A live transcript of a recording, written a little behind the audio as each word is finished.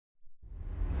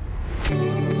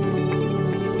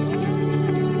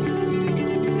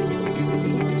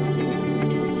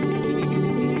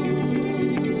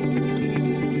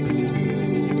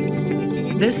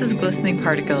Glistening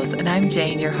Particles, and I'm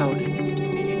Jane, your host.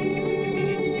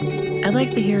 I like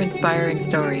to hear inspiring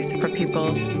stories for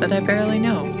people that I barely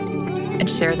know and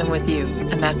share them with you,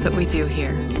 and that's what we do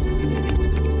here.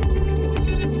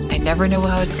 I never know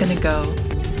how it's going to go.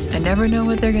 I never know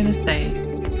what they're going to say,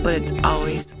 but it's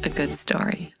always a good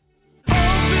story.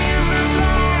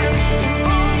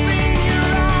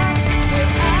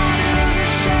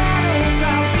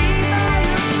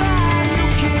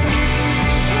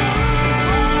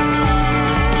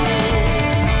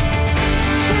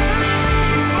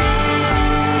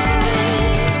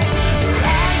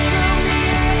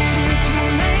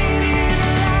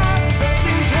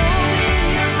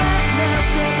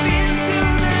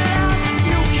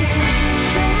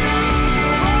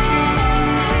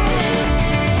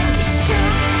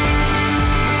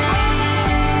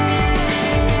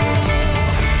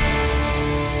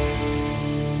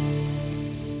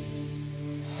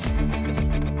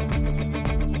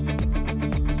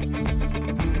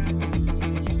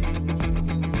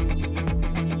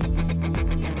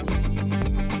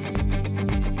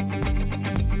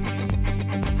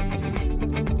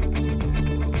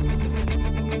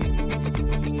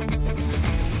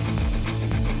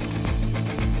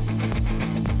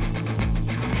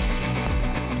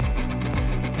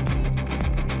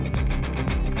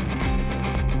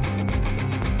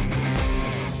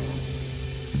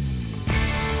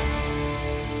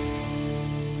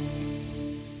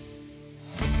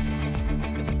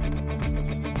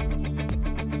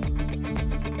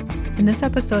 In this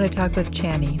episode, I talked with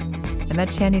Chany. I met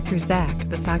Chany through Zach,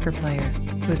 the soccer player,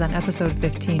 who was on episode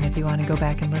 15 if you want to go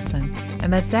back and listen. I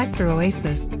met Zach through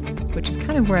Oasis, which is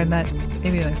kind of where I met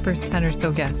maybe my first 10 or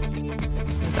so guests.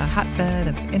 It was a hotbed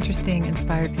of interesting,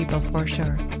 inspired people for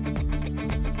sure.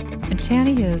 And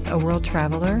Chany is a world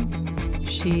traveler.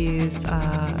 She's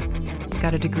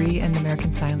got a degree in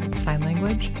American Sign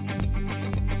Language.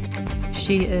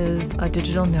 She is a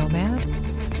digital nomad,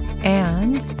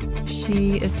 and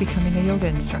she is becoming a yoga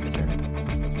instructor,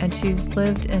 and she's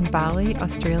lived in Bali,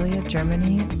 Australia,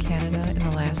 Germany, Canada in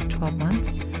the last 12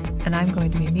 months, and I'm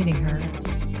going to be meeting her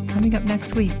coming up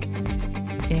next week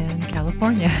in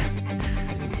California.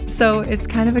 So it's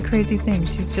kind of a crazy thing.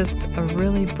 She's just a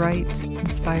really bright,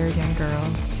 inspired young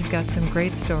girl. She's got some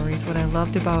great stories. What I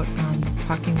loved about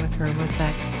talking with her was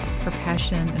that her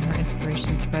passion and her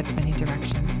inspiration spread to many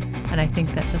directions, and I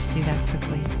think that you'll see that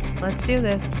quickly. Let's do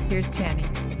this. Here's Chany.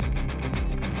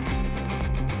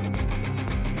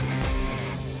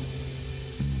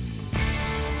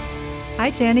 Hi,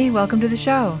 Chany. Welcome to the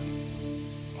show.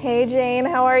 Hey, Jane.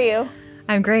 How are you?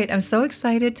 I'm great. I'm so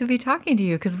excited to be talking to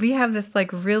you because we have this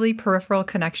really peripheral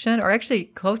connection, or actually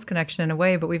close connection in a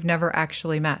way, but we've never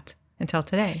actually met until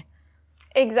today.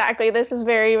 Exactly. This is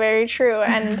very, very true.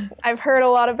 And I've heard a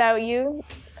lot about you.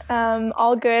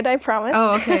 All good, I promise.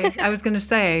 Oh, okay. I was going to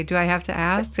say, do I have to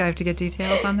ask? Do I have to get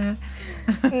details on that?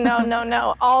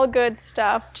 No. All good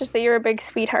stuff. Just that you're a big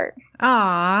sweetheart.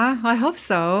 Aw, I hope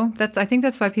so. I think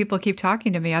that's why people keep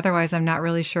talking to me. Otherwise, I'm not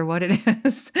really sure what it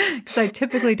is because I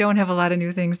typically don't have a lot of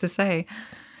new things to say.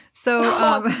 So,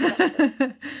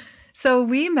 so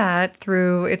we met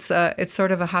through, it's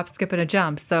sort of a hop, skip, and a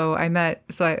jump. So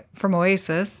from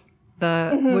Oasis,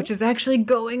 which is actually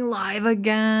going live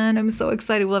again. I'm so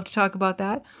excited. We'll have to talk about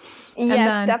that.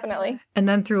 Yes, definitely. And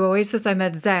then through Oasis, I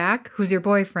met Zach, who's your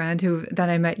boyfriend, then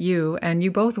I met you. And you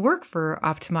both work for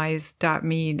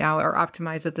Optimize.me now, or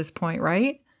Optimize at this point,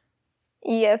 right?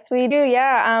 Yes, we do.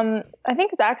 Yeah. I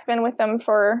think Zach's been with them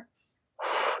for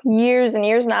years and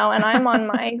years now, and I'm on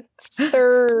my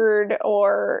second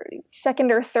or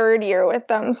third year with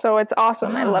them. So it's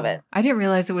awesome. Wow. I love it. I didn't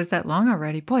realize it was that long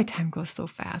already. Boy, time goes so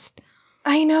fast.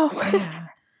 I know. Yeah.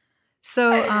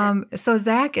 So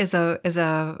Zach is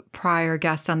a prior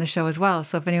guest on the show as well.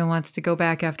 So if anyone wants to go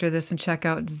back after this and check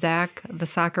out Zach, the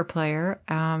soccer player,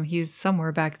 he's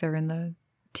somewhere back there in the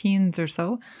teens or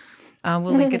so.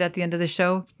 We'll link it at the end of the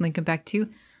show, link him back to you.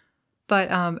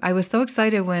 But I was so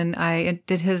excited when I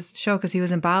did his show because he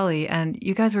was in Bali, and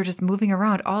you guys were just moving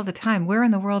around all the time. Where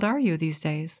in the world are you these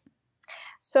days?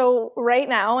 So right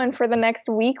now, and for the next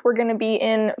week, we're going to be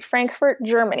in Frankfurt,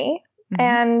 Germany.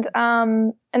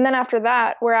 Mm-hmm. And then after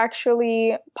that, we're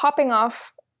actually popping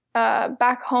off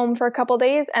back home for a couple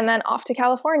days and then off to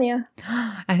California.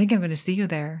 I think I'm going to see you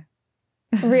there.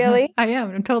 Really? I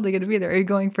am. I'm totally going to be there. Are you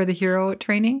going for the hero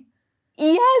training?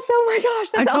 Yes. Oh my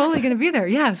gosh. That's I'm totally awesome. going to be there.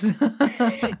 Yes.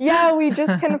 Yeah. We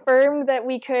just confirmed that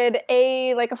we could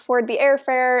afford the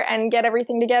airfare and get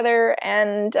everything together.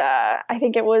 And I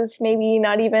think it was maybe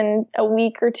not even a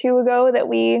week or two ago that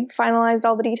we finalized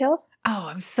all the details. Oh,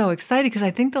 I'm so excited because I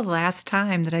think the last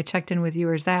time that I checked in with you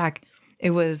or Zach,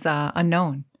 it was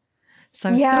unknown. So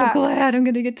I'm so glad I'm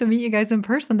going to get to meet you guys in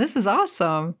person. This is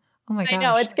awesome. Oh my gosh. I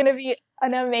know. It's going to be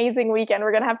an amazing weekend.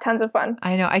 We're going to have tons of fun.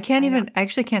 I know. I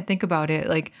actually can't think about it.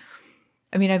 Like,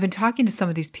 I mean, I've been talking to some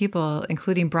of these people,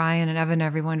 including Brian and Evan and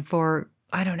everyone for,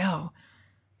 I don't know,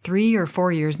 3 or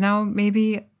 4 years now,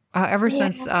 maybe, ever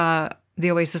since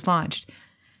the Oasis launched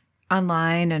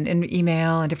online and in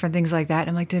email and different things like that.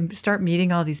 I'm like, to start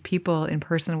meeting all these people in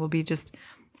person will be just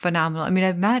phenomenal. I mean,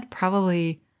 I've met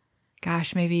probably,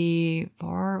 gosh, maybe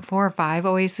four or five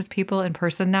Oasis people in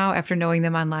person now after knowing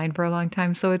them online for a long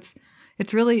time. So it's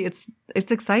really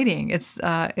exciting. It's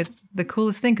the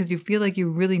coolest thing because you feel like you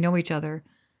really know each other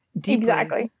deeply.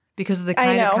 Exactly. Because of the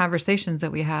kind of conversations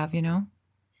that we have, you know?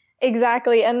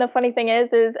 Exactly. And the funny thing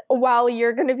is while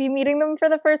you're going to be meeting them for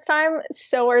the first time,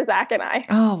 so are Zach and I.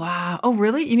 Oh, wow. Oh,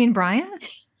 really? You mean Brian?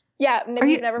 Yeah.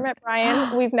 We've never met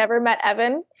Brian. We've never met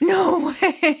Evan. No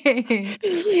way.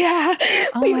 Yeah.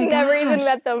 Oh we've my never gosh. even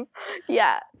met them.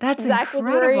 Yeah. That's Zach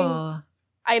incredible.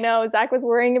 I know. Zach was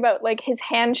worrying about like his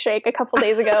handshake a couple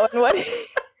days ago and what.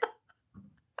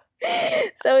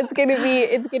 So it's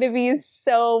gonna be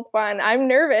so fun. I'm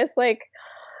nervous. Like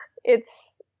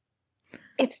it's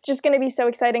just gonna be so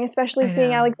exciting, especially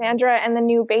seeing Alexandra and the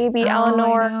new baby,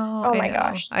 Eleanor. Oh my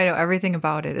gosh. I know everything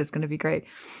about it is gonna be great.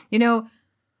 You know,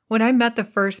 when I met the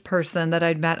first person that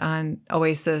I'd met on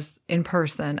Oasis in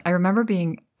person, I remember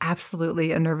being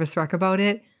absolutely a nervous wreck about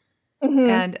it. Mm-hmm.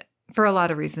 And for a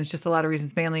lot of reasons, just a lot of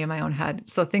reasons, mainly in my own head.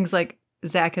 So things like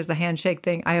Zach has the handshake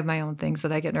thing. I have my own things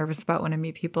that I get nervous about when I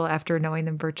meet people after knowing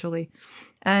them virtually.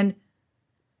 And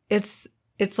it's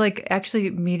like actually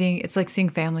it's like seeing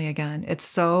family again. It's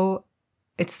so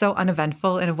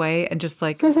uneventful in a way and just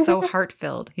like so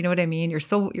heart-filled. You know what I mean? Your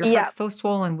heart's so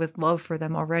swollen with love for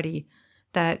them already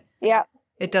that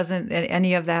it doesn't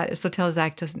any of that. So tell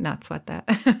Zach to not sweat that.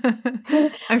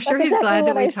 I'm sure he's glad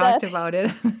that we talked about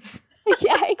it.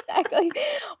 Yeah, exactly.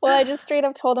 Well, I just straight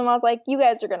up told him, I was like, you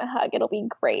guys are going to hug. It'll be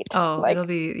great. Oh, like, it'll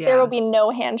be, there will be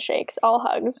no handshakes, all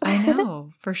hugs. I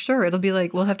know, for sure. It'll be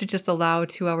like, we'll have to just allow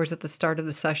 2 hours at the start of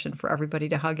the session for everybody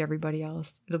to hug everybody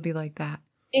else. It'll be like that.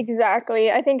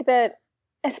 Exactly. I think that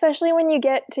especially when you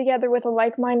get together with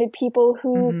like-minded people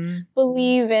who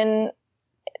believe in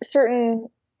a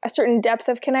certain depth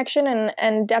of connection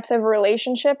and depth of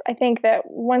relationship, I think that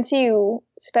once you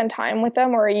spend time with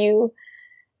them or you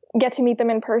get to meet them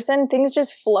in person, things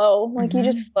just flow. Like you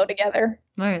just flow together.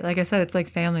 Right. Like I said, it's like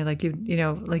family. Like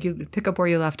you pick up where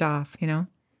you left off, you know?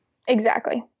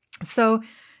 Exactly. So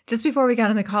just before we got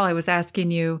on the call, I was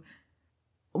asking you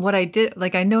what I did.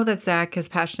 Like, I know that Zach is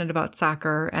passionate about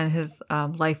soccer and his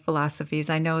life philosophies.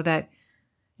 I know that,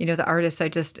 you know, the artist I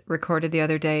just recorded the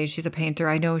other day, she's a painter.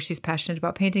 I know she's passionate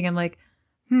about painting. I'm like,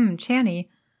 Chany,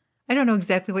 I don't know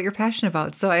exactly what you're passionate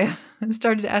about. So I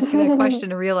started asking that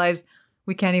question to realize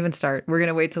we can't even start. We're going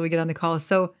to wait till we get on the call.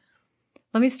 So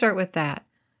let me start with that.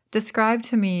 Describe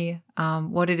to me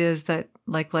what it is that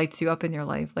like lights you up in your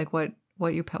life, like what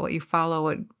you follow,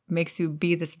 what makes you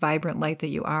be this vibrant light that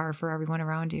you are for everyone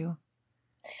around you.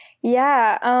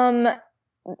 Yeah,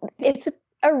 it's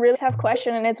a really tough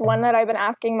question, and it's one that I've been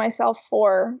asking myself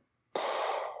for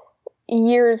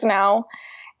years now.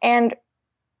 And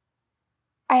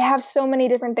I have so many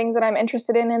different things that I'm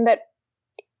interested in and that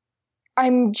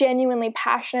I'm genuinely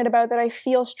passionate about, that I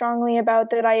feel strongly about,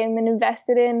 that I am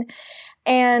invested in.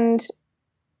 And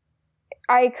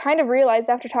I kind of realized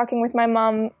after talking with my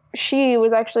mom, she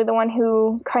was actually the one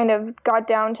who kind of got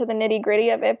down to the nitty-gritty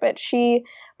of it, but she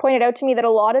pointed out to me that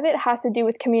a lot of it has to do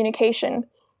with communication.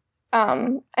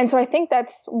 And so I think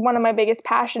that's one of my biggest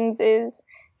passions, is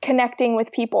connecting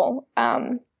with people.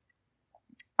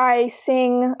 I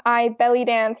sing, I belly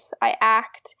dance, I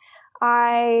act,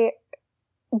 I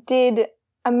did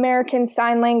American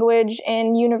Sign Language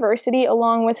in university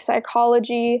along with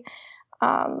psychology.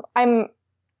 I'm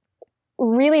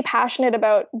really passionate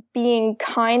about being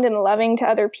kind and loving to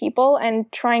other people and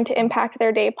trying to impact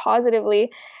their day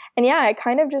positively. And yeah, it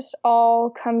kind of just all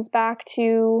comes back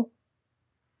to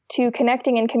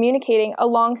connecting and communicating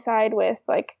alongside with,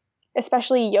 like,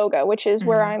 especially yoga, which is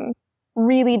where I'm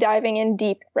really diving in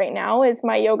deep right now, is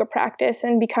my yoga practice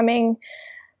and becoming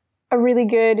a really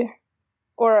good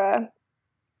or a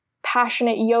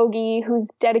passionate yogi who's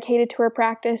dedicated to her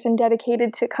practice and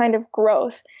dedicated to kind of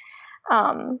growth.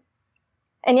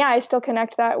 And yeah, I still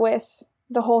connect that with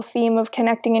the whole theme of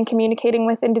connecting and communicating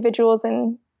with individuals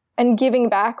and giving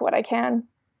back what I can.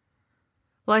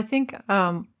 Well, I think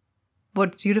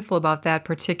what's beautiful about that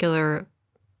particular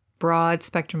broad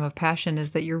spectrum of passion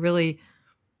is that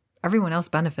everyone else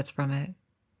benefits from it.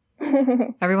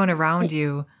 Everyone around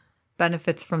you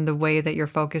benefits from the way that you're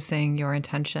focusing your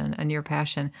intention and your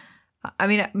passion. I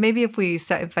mean, maybe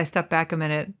if I step back a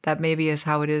minute, that maybe is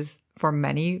how it is for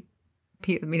many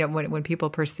people. When people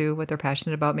pursue what they're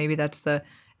passionate about, maybe that's the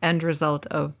end result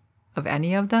of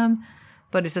any of them.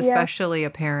 But it's Yeah. especially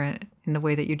apparent in the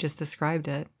way that you just described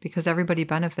it, because everybody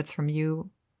benefits from you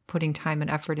putting time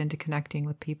and effort into connecting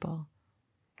with people.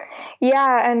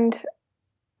 Yeah, and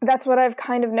that's what I've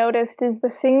kind of noticed is the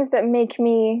things that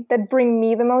bring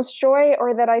me the most joy,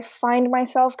 or that I find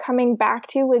myself coming back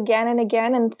to again and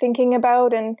again and thinking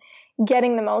about and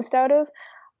getting the most out of,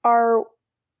 are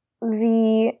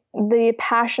the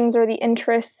passions or the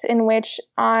interests in which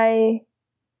I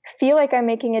feel like I'm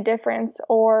making a difference,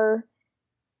 or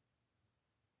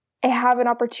I have an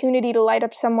opportunity to light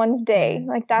up someone's day.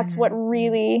 Like that's what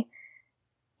really,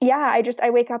 I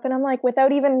wake up and I'm like,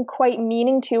 without even quite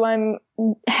meaning to, I'm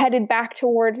headed back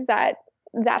towards that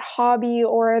hobby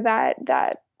or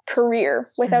that career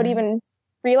without even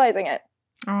realizing it.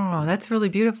 Oh, that's really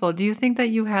beautiful. Do you think that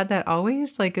you had that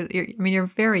always? Like, you're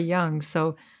very young,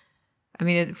 so I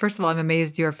mean, first of all, I'm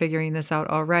amazed you're figuring this out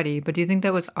already. But do you think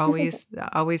that was always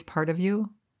part of you?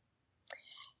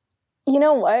 You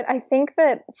know what? I think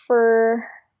that's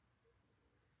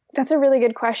a really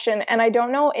good question. And I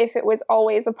don't know if it was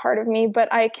always a part of me,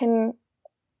 but I can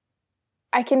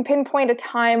pinpoint a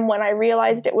time when I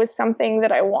realized it was something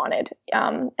that I wanted.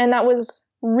 And that was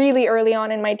really early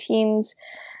on in my teens.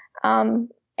 And,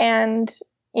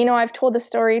 I've told this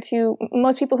story to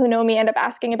most people who know me end up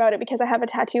asking about it because I have a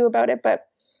tattoo about it. But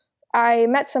I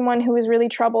met someone who was really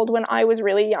troubled when I was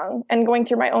really young and going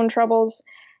through my own troubles.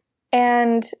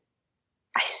 And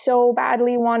I so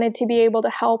badly wanted to be able to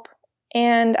help.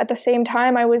 And at the same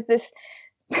time, I was this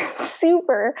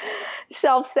super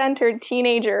self-centered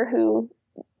teenager who,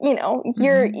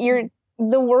 you're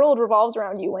the world revolves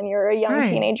around you when you're a young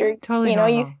teenager. Totally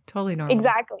normal. Totally normal.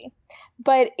 Exactly.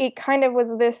 But it kind of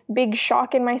was this big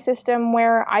shock in my system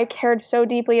where I cared so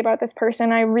deeply about this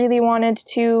person. I really wanted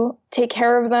to take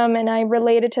care of them and I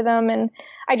related to them, and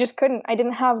I just couldn't. I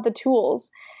didn't have the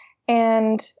tools.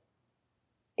 And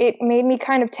it made me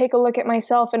kind of take a look at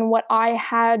myself and what I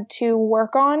had to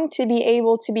work on to be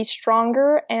able to be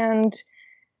stronger and,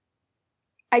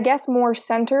 I guess, more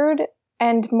centered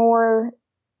and more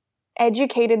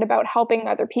educated about helping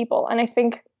other people. And I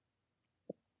think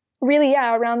really,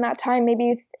 around that time,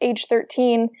 maybe age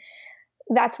 13,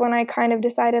 that's when I kind of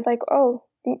decided like, oh,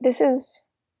 this is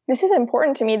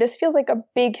important to me. This feels like a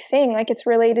big thing. Like it's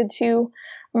related to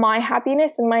my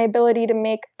happiness and my ability to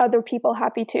make other people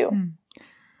happy too.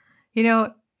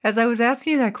 As I was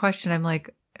asking you that question, I'm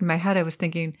like, in my head, I was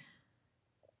thinking,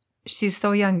 she's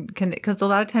so young. Because a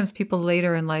lot of times people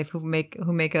later in life who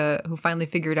finally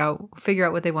figure out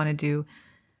what they want to do,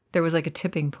 there was like a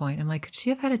tipping point. I'm like, could she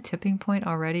have had a tipping point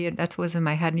already? And that's what was in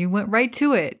my head. And you went right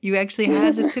to it. You actually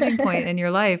had this tipping point in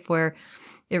your life where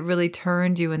it really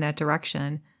turned you in that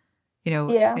direction,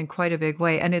 in quite a big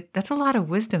way. And that's a lot of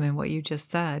wisdom in what you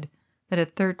just said, that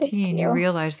at 13, you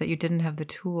realized that you didn't have the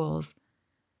tools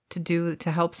to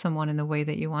help someone in the way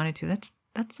that you wanted to.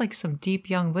 That's like some deep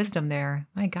young wisdom there.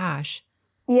 My gosh.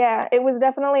 Yeah, it was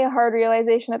definitely a hard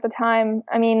realization at the time.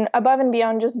 I mean, above and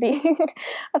beyond just being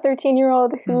a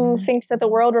 13-year-old who thinks that the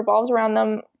world revolves around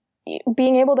them,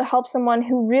 being able to help someone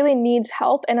who really needs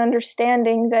help and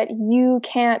understanding that you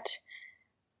can't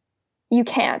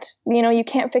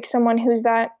fix someone who's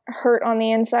that hurt on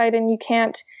the inside, and you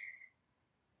can't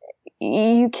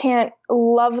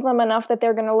love them enough that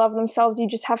they're going to love themselves. You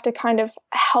just have to kind of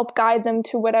help guide them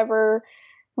to whatever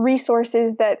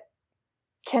resources that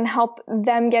can help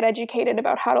them get educated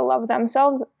about how to love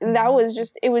themselves. That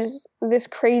was it was this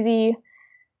crazy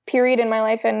period in my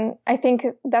life. And I think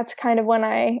that's kind of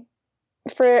when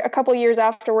for a couple years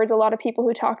afterwards, a lot of people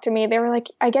who talked to me, they were like,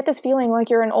 I get this feeling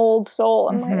like you're an old soul.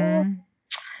 I'm like,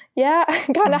 yeah, I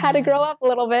kind of had to grow up a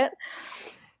little bit.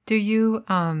 Do you,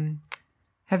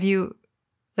 have you,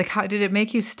 like, how did it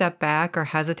make you step back or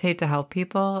hesitate to help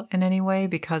people in any way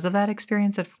because of that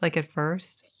experience at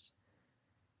first?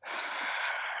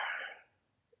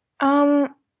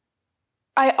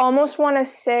 I almost want to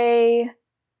say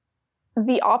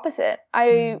the opposite.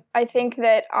 I think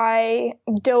that I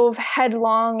dove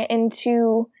headlong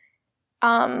into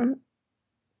a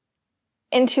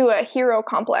hero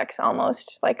complex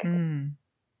almost. Like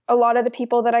a lot of the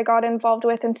people that I got involved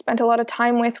with and spent a lot of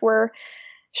time with were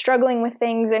struggling with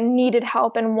things and needed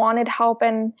help and wanted help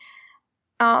and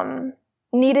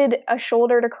needed a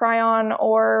shoulder to cry on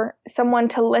or someone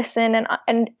to listen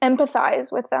and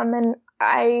empathize with them. And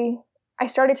I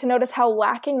started to notice how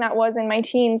lacking that was in my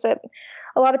teens, that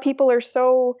a lot of people are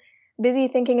so busy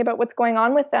thinking about what's going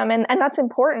on with them. And that's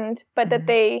important, but that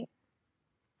they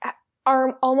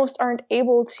aren't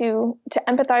able to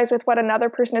empathize with what another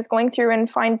person is going through and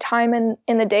find time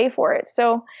in the day for it.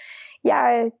 So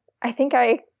yeah, I think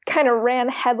I kind of ran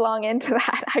headlong into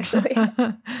that, actually.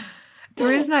 The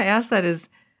reason I asked that is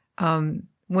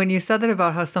when you said that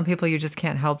about how some people you just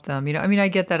can't help them. I mean, I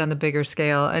get that on the bigger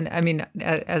scale. And I mean,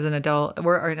 as an adult,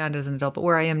 or not as an adult, but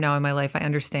where I am now in my life, I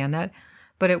understand that.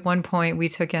 But at one point, we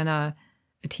took in a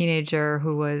teenager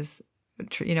who was,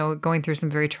 going through some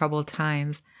very troubled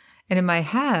times. And in my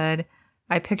head,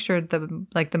 I pictured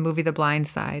the movie The Blind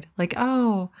Side. Like,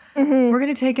 oh, we're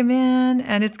going to take him in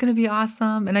and it's going to be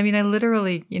awesome. And I mean, I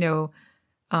literally,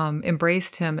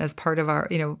 embraced him as part of our,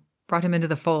 brought him into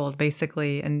the fold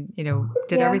basically. And,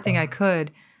 did everything I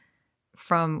could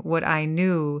from what I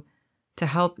knew to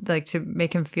help, like to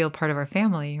make him feel part of our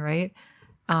family. Right.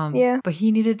 But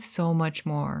he needed so much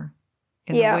more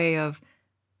in the way of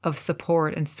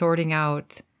support and sorting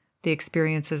out the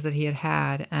experiences that he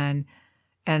had and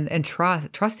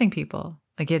trusting people.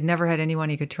 Like he had never had anyone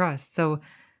he could trust. So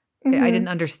I didn't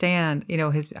understand,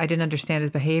 I didn't understand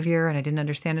his behavior, and I didn't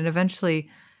understand. And eventually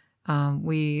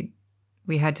we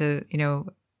had to,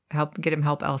 get him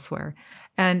help elsewhere.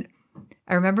 And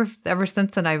I remember ever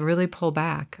since then, I really pull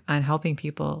back on helping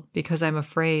people because I'm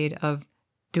afraid of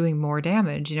doing more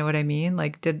damage. You know what I mean?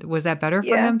 Like, was that better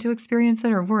for him to experience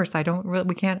it or worse?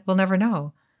 We'll never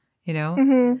know,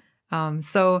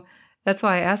 So that's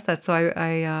why I asked that. So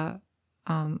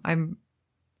I'm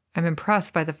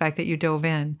impressed by the fact that you dove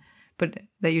in, but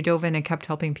that you dove in and kept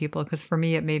helping people. Because for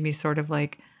me, it made me sort of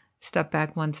like step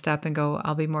back one step and go,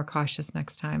 I'll be more cautious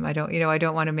next time. I don't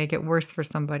want to make it worse for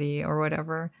somebody or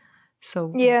whatever.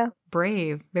 So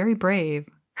brave, very brave.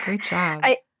 Great job.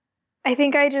 I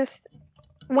think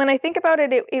when I think about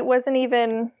it, it wasn't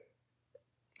even.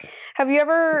 Have you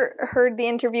ever heard the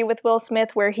interview with Will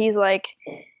Smith where he's like,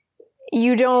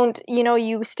 you don't,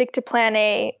 you stick to plan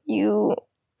A,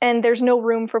 and there's no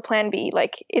room for plan B.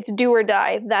 Like it's do or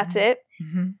die. That's it.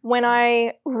 When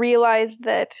I realized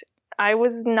that I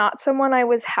was not someone I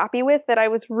was happy with, that I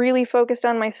was really focused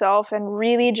on myself and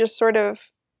really just sort of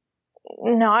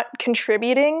not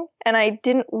contributing, and I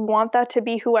didn't want that to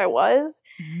be who I was,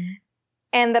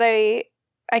 and that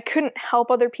I couldn't help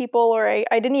other people, or I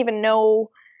didn't even know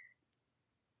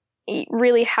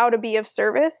really how to be of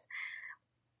service.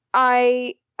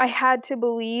 I had to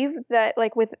believe that,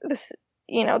 like, with this,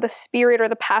 the spirit or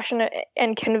the passion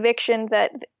and conviction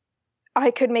that I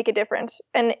could make a difference.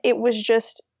 And it was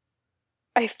just,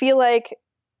 I feel like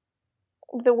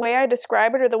the way I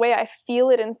describe it, or the way I feel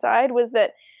it inside, was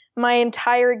that my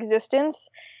entire existence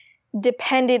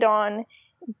depended on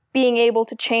being able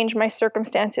to change my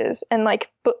circumstances, and like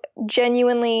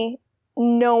genuinely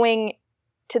knowing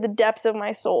to the depths of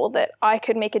my soul that I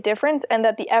could make a difference, and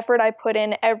that the effort I put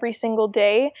in every single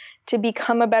day to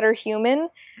become a better human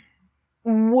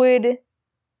would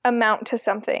amount to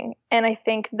something. And I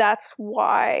think that's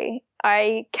why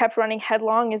I kept running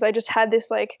headlong, is I just had this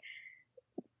like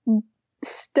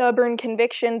stubborn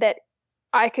conviction that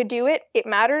I could do it. It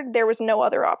mattered. There was no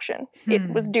other option. It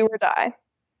was do or die.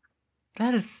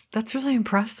 That's really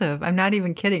impressive. I'm not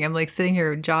even kidding. I'm like sitting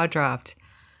here jaw dropped.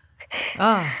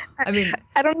 Oh, I mean,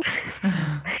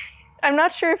 I'm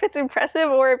not sure if it's impressive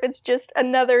or if it's just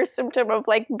another symptom of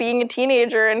like being a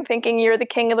teenager and thinking you're the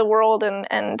king of the world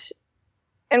and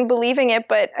believing it.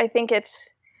 But I think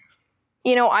it's,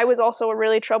 I was also a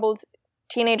really troubled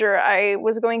teenager. I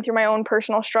was going through my own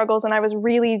personal struggles, and I was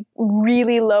really,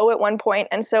 really low at one point.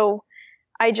 And so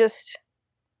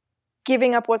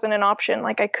giving up wasn't an option.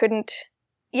 Like I couldn't,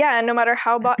 no matter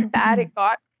how bad it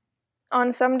got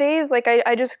on some days, like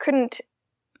I just couldn't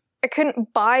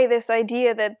buy this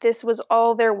idea that this was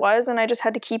all there was. And I just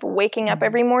had to keep waking up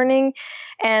every morning,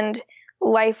 and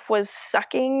life was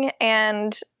sucking,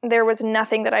 and there was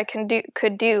nothing that I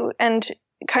could do. And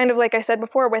kind of like I said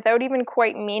before, without even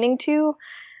quite meaning to,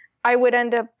 I would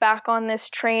end up back on this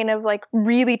train of like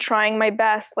really trying my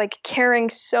best, like caring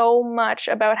so much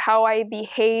about how I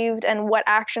behaved and what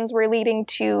actions were leading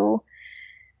to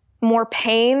more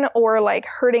pain or like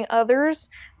hurting others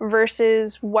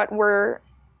versus what were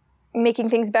making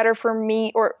things better for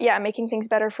me, or making things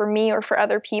better for me or for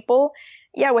other people.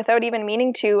 Without even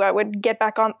meaning to, I would get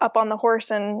back up on the horse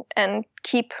and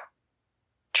keep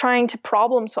trying to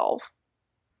problem solve.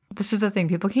 This is the thing.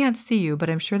 People can't see you, but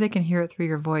I'm sure they can hear it through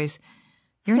your voice.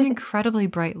 You're an incredibly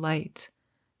bright light.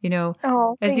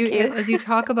 Oh, thank you. As you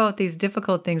talk about these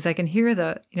difficult things, I can hear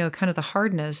the, kind of the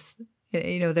hardness,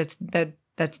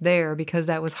 that's there because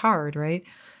that was hard, right?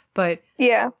 But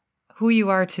who you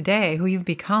are today, who you've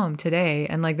become today,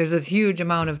 and like there's this huge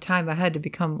amount of time ahead to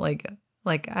become like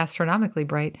astronomically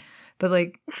bright. but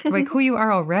like who you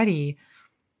are already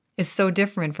is so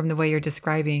different from the way you're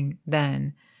describing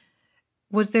then.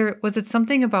 Was it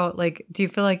something about like, do you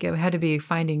feel like it had to be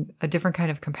finding a different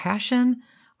kind of compassion?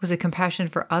 Was it compassion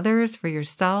for others, for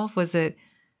yourself? Was it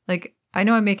like, I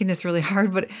know I'm making this really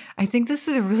hard, but I think this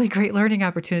is a really great learning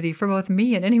opportunity for both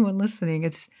me and anyone listening.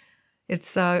 It's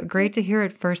great to hear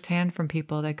it firsthand from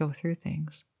people that go through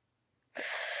things.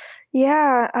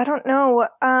 Yeah, I don't know.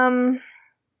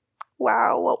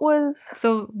 Wow, what was...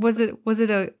 So was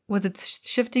it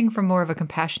shifting from more of a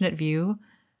compassionate view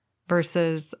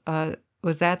versus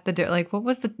was that like what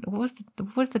was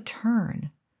the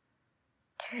turn?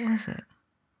 What was it?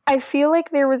 I feel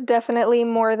like there was definitely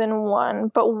more than one,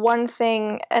 but one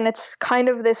thing, and it's kind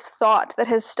of this thought that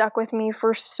has stuck with me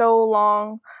for so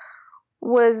long,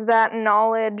 was that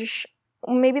knowledge.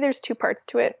 Maybe there's two parts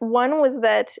to it. One was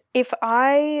that if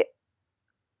I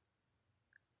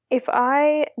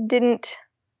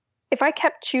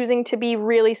kept choosing to be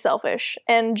really selfish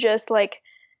and just like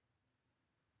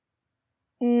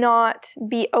not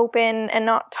be open and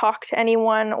not talk to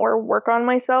anyone or work on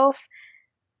myself,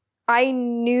 I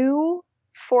knew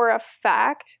for a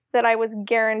fact that I was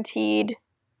guaranteed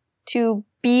to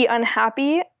be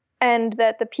unhappy and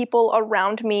that the people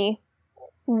around me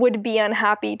would be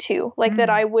unhappy too. Like that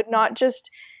I would not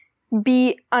just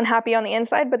be unhappy on the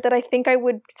inside, but that I think I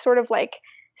would sort of like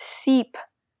seep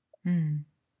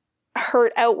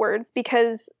hurt outwards,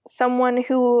 because someone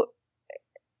who,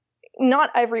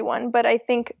 not everyone, but I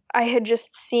think I had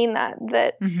just seen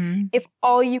that if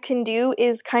all you can do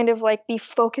is kind of like be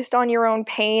focused on your own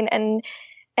pain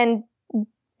and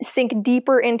sink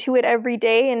deeper into it every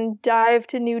day and dive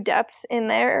to new depths in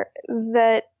there,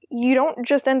 that you don't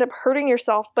just end up hurting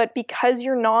yourself, but because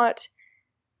you're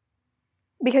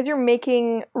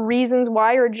making reasons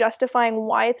why or justifying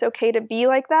why it's okay to be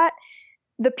like that,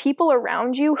 the people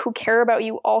around you who care about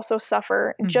you also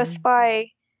suffer just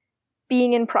by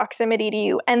being in proximity to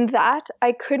you. And that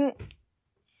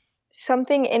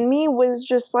something in me was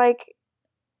just like,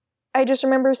 I just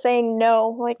remember saying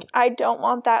no, like, I don't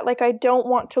want that. Like, I don't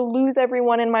want to lose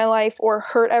everyone in my life or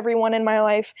hurt everyone in my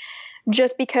life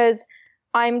just because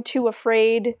I'm too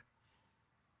afraid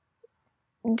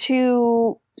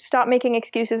to stop making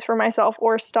excuses for myself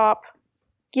or stop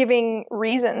giving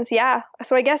reasons. Yeah.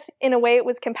 So I guess in a way it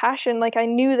was compassion. Like I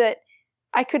knew that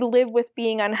I could live with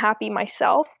being unhappy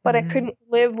myself, but I couldn't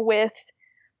live with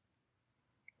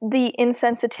the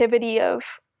insensitivity of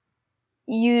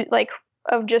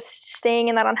just staying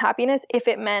in that unhappiness if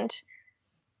it meant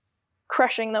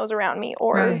crushing those around me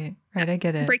or right. I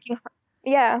get it. Breaking.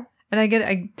 Yeah. And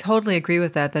I totally agree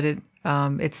with that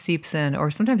it seeps in,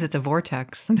 or sometimes it's a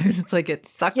vortex. Sometimes it's like it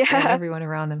sucks in everyone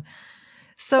around them.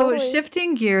 So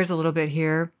shifting gears a little bit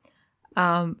here,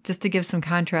 just to give some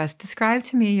contrast, describe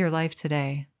to me your life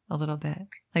today a little bit,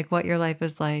 like what your life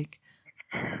is like,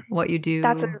 what you do.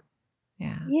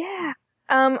 Yeah.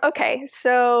 Okay.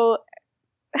 So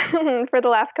for the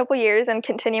last couple years and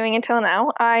continuing until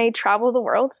now, I travel the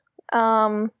world.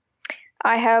 I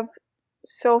have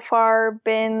so far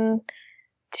been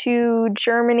to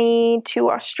Germany, to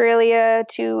Australia,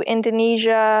 to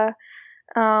Indonesia,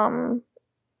 and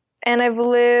I've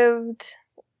lived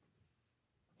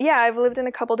in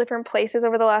a couple different places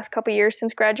over the last couple years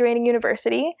since graduating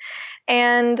university.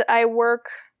 And I work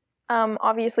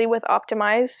obviously with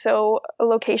Optimize, so a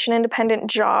location independent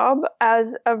job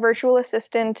as a virtual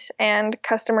assistant and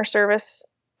customer service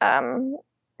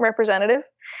representative.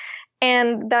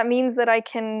 And that means that I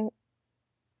can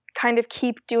kind of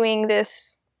keep doing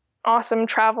this awesome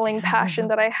traveling passion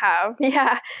that I have.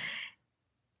 Yeah.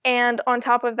 And on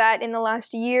top of that, in the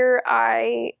last year,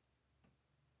 I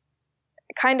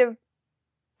kind of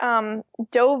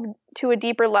dove to a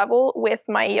deeper level with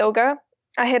my yoga.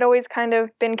 I had always kind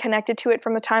of been connected to it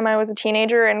from the time I was a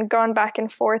teenager and gone back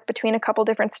and forth between a couple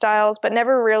different styles, but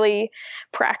never really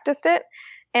practiced it.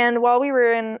 And while we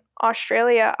were in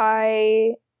Australia,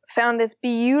 I found this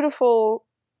beautiful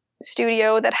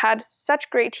studio that had such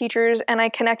great teachers, and I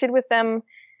connected with them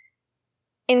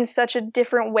in such a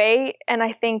different way. And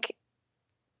I think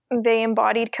they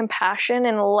embodied compassion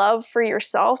and love for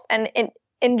yourself and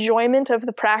enjoyment of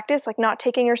the practice, like not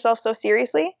taking yourself so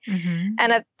seriously.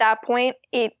 And at that point,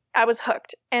 I was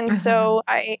hooked. And so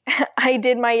I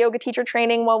did my yoga teacher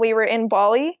training while we were in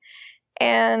Bali,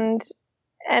 and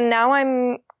now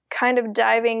I'm kind of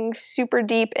diving super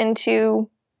deep into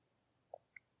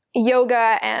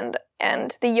yoga and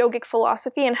the yogic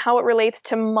philosophy and how it relates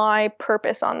to my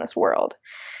purpose on this world.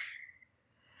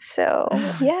 So,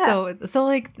 yeah. So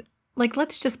like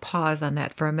let's just pause on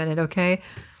that for a minute, okay?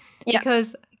 Yeah.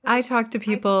 Because I talk to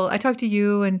people, I talk to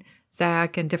you and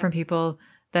Zach and different people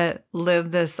that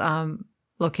live this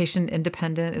location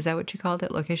independent. Is that what you called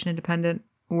it? Location independent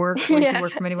work where you can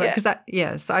work from anywhere?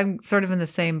 Because so I'm sort of in the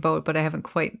same boat, but I haven't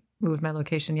quite moved my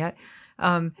location yet.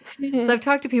 So I've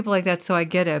talked to people like that, so I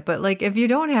get it. But like, if you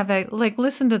don't have that, like,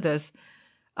 listen to this.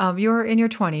 You're in your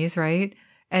 20s, right?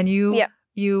 And you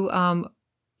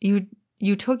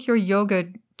took your yoga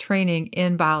training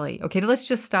in Bali. Okay, let's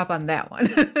just stop on that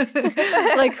one.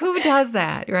 Like, who does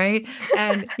that, right?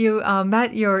 And you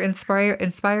met your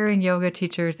inspiring yoga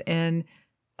teachers in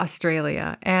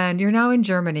Australia, and you're now in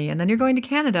Germany, and then you're going to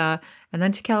Canada, and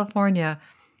then to California,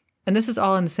 and this is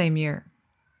all in the same year,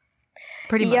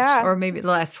 pretty much, or maybe the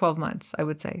last 12 months, I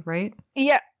would say, right?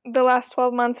 Yeah, the last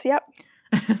 12 months, yep.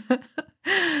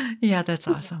 Yeah, that's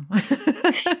awesome.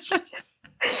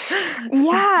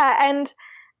 Yeah, and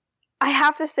I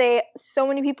have to say, so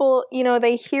many people,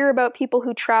 they hear about people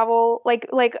who travel,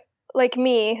 like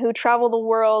me, who travel the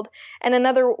world. And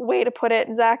another way to put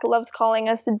it, Zach loves calling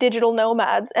us digital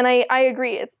nomads, and I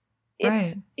agree. It's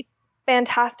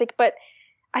fantastic, but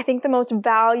I think the most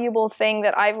valuable thing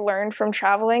that I've learned from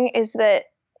traveling is that,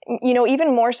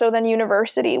 even more so than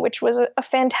university, which was a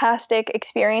fantastic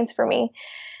experience for me,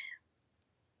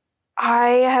 I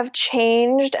have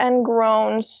changed and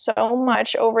grown so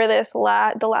much over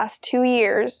the last 2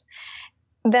 years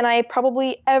than I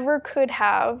probably ever could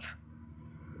have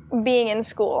being in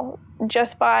school,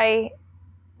 just by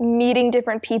meeting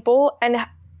different people and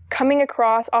coming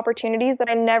across opportunities that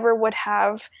I never would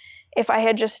have if I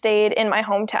had just stayed in my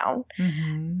hometown.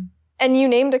 Mm-hmm. And you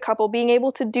named a couple, being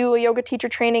able to do a yoga teacher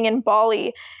training in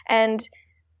Bali. And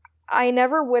I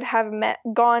never would have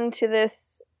gone to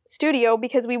this studio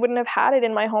because we wouldn't have had it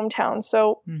in my hometown.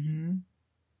 So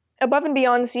above and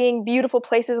beyond seeing beautiful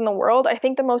places in the world, I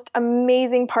think the most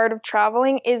amazing part of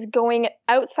traveling is going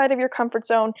outside of your comfort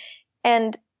zone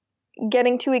and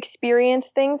getting to experience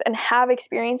things and have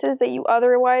experiences that you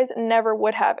otherwise never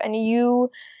would have. And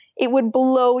it would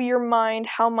blow your mind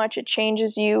how much it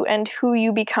changes you and who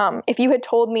you become. If you had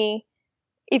told me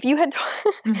 2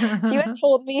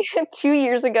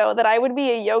 years ago that I would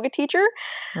be a yoga teacher,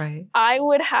 right, I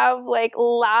would have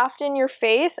laughed in your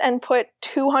face and put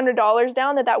 $200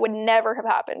 down that would never have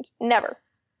happened. Never.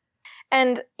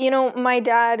 And, my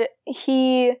dad,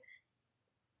 he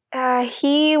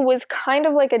was kind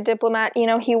of like a diplomat.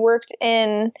 He worked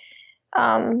in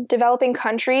developing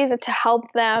countries to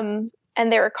help them and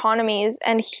their economies.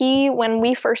 And when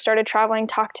we first started traveling,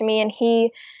 talked to me, and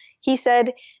he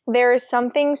said, there is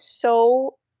something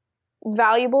so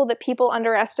valuable that people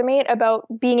underestimate about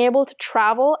being able to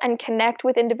travel and connect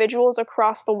with individuals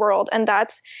across the world. And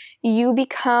that's, you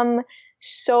become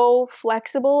so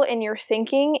flexible in your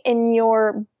thinking, in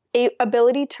your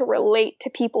ability to relate to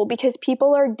people, because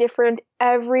people are different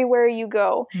everywhere you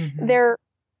go. Mm-hmm.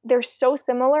 They're so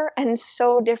similar and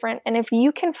so different. And if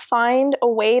you can find a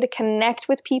way to connect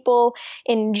with people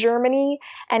in Germany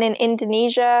and in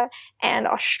Indonesia and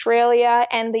Australia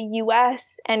and the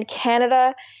US and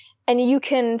Canada, and you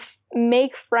can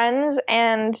make friends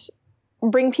and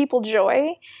bring people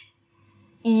joy,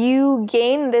 you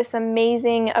gain this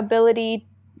amazing ability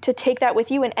to take that with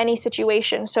you in any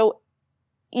situation. So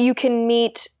you can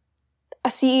meet a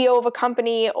CEO of a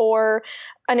company or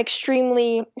an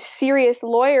extremely serious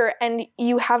lawyer, and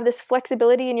you have this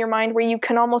flexibility in your mind where you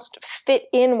can almost fit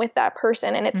in with that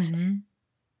person, and it's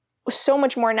so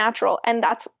much more natural. And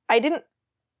I didn't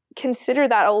consider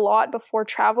that a lot before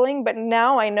traveling, but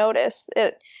now I notice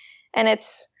it, and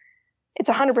it's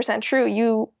 100% true.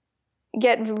 You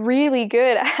get really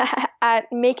good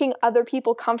at making other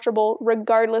people comfortable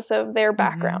regardless of their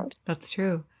background. That's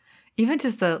true. Even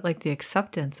just the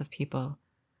acceptance of people.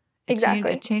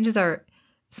 Exactly. It changes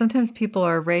sometimes people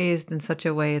are raised in such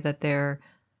a way that they're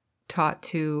taught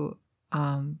to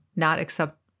not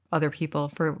accept other people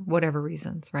for whatever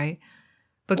reasons, right?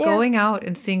 But going out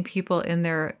and seeing people in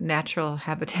their natural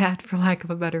habitat, for lack of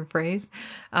a better phrase,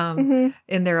 in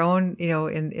their own,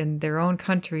 in their own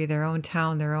country, their own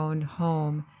town, their own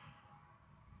home,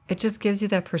 it just gives you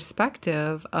that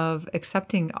perspective of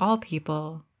accepting all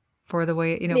people for the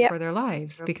way, for their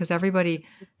lives, because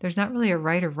there's not really a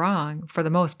right or wrong for the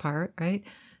most part, right?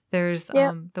 There's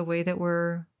the way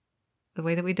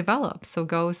that we develop. So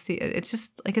go see, it's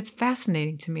just it's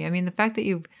fascinating to me. I mean, the fact that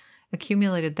you've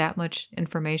accumulated that much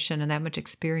information and that much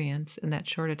experience in that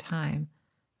short a time,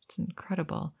 it's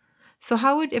incredible. So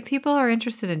if people are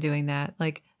interested in doing that,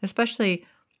 especially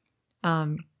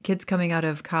kids coming out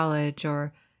of college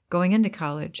or going into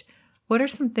college, what are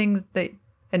some things that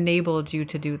enabled you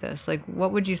to do this?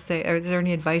 What would you say, or is there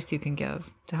any advice you can give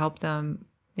to help them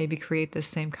maybe create this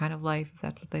same kind of life if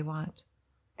that's what they want?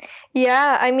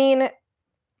 Yeah, I mean,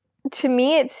 to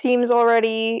me, it seems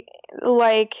already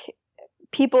like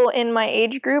people in my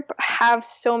age group have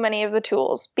so many of the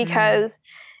tools Mm. because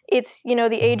it's,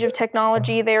 the age of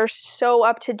technology. They're so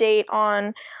up to date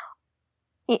on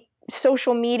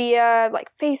social media like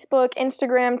Facebook,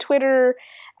 Instagram, Twitter.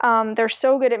 They're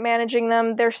so good at managing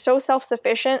them. They're so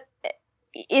self-sufficient.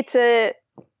 It's a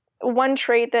one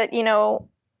trait that,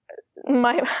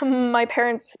 my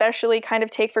parents especially kind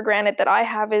of take for granted that I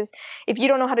have is if you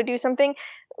don't know how to do something,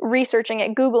 researching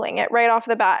it, Googling it right off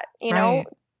the bat, Right.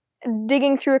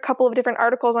 digging through a couple of different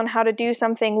articles on how to do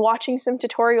something, watching some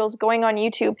tutorials, going on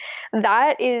YouTube.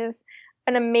 That is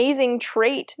an amazing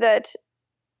trait that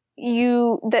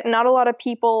not a lot of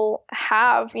people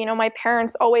have. My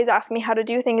parents always ask me how to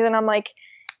do things and I'm like,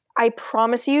 I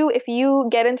promise you, if you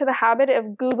get into the habit of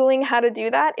Googling how to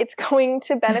do that, it's going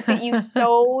to benefit you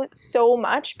so, so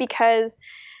much because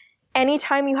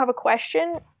anytime you have a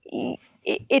question,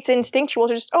 it's instinctual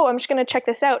to just, oh, I'm just going to check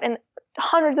this out. And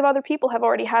hundreds of other people have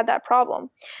already had that problem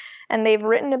and they've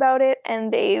written about it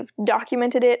and they've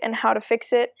documented it and how to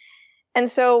fix it. And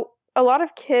so a lot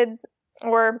of kids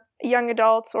or young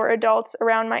adults or adults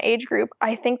around my age group,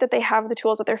 I think that they have the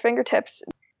tools at their fingertips.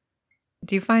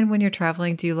 Do you find when you're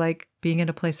traveling, do you like being in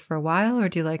a place for a while or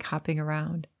do you like hopping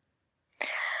around?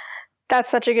 That's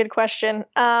such a good question.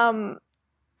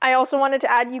 I also wanted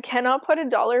to add, you cannot put a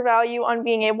dollar value on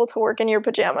being able to work in your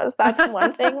pajamas. That's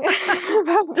one thing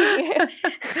about me.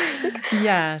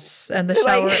 Yes, and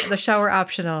the shower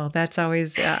optional. That's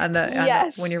always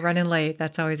Yes, when you're running late.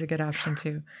 That's always a good option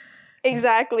too.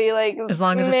 exactly. Like, As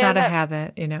long as it's man, not a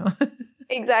habit,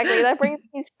 exactly. That brings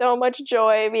me so much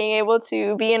joy being able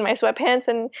to be in my sweatpants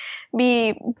and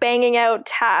be banging out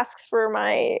tasks for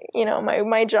my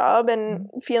job and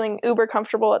feeling uber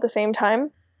comfortable at the same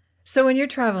time. So when you're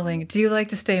traveling, do you like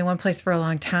to stay in one place for a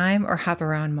long time or hop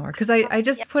around more? Because I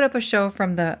just put up a show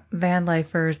from the van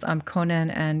lifers,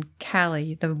 Conan and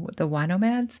Callie, the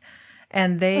Winomads,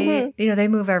 and they they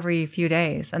move every few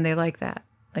days and they like that.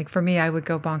 Like for me, I would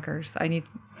go bonkers. I need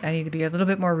to be a little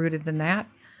bit more rooted than that.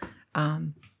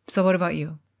 So what about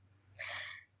you?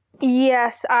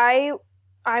 Yes, I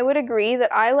would agree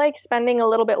that I like spending a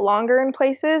little bit longer in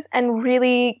places and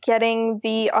really getting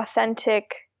the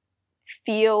authentic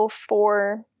feel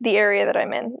for the area that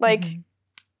I'm in. Like,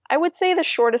 I would say the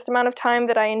shortest amount of time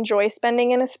that I enjoy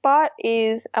spending in a spot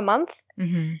is a month.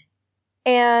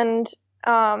 And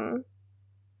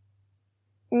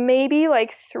maybe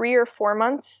like 3 or 4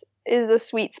 months is the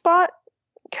sweet spot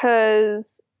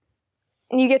because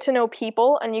you get to know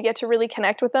people and you get to really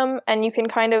connect with them and you can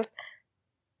kind of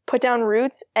put down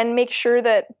roots and make sure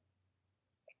that,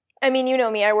 I mean, you know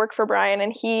me, I work for Brian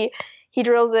and he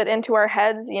drills it into our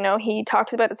heads. He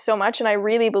talks about it so much and I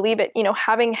really believe it.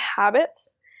 Having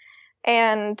habits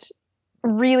and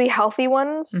really healthy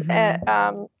ones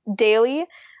daily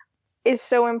is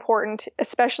so important,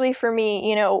 especially for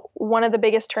me. One of the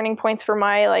biggest turning points for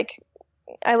my,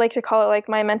 I like to call it like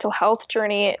my mental health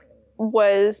journey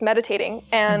was meditating.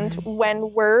 And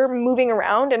when we're moving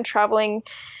around and traveling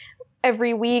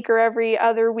every week or every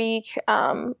other week,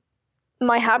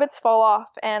 my habits fall off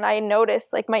and I notice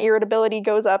like my irritability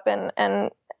goes up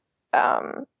and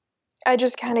I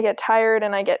just kind of get tired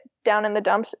and I get down in the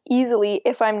dumps easily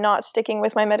if I'm not sticking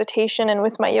with my meditation and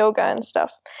with my yoga and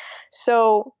stuff.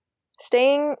 So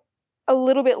staying a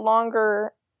little bit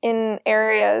longer in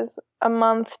areas, a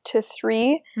month to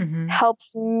 3,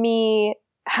 helps me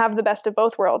have the best of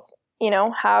both worlds,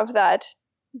 have that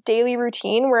daily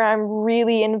routine where I'm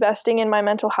really investing in my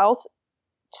mental health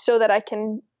so that I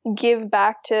can give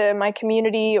back to my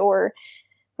community or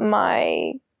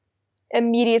my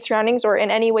immediate surroundings or in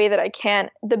any way that I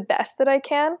can, the best that I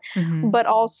can, but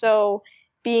also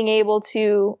being able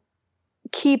to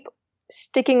keep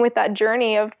sticking with that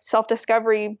journey of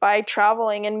self-discovery by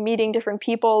traveling and meeting different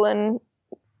people. And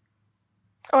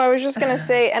I was just going to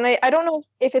say, and I don't know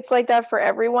if it's like that for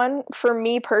everyone. For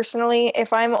me personally,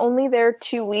 if I'm only there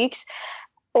 2 weeks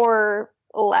or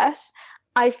less,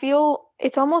 I feel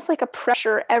it's almost like a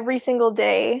pressure every single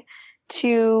day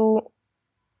to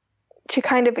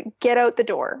kind of get out the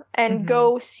door and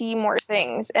go see more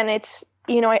things. And it's,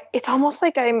 it's almost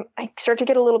like I start to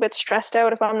get a little bit stressed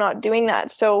out if I'm not doing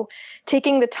that. So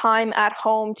taking the time at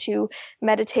home to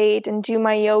meditate and do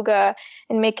my yoga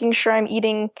and making sure I'm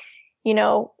eating,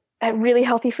 really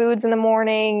healthy foods in the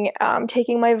morning,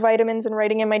 taking my vitamins and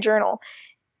writing in my journal.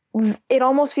 It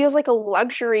almost feels like a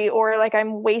luxury or like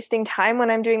I'm wasting time when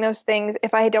I'm doing those things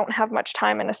if I don't have much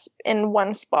time in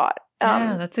one spot.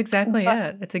 Yeah, that's exactly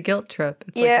it. It's a guilt trip.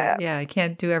 It's like I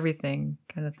can't do everything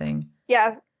kind of thing.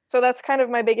 Yeah. So that's kind of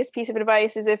my biggest piece of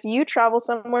advice is if you travel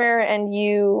somewhere and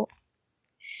you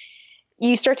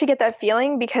start to get that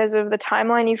feeling because of the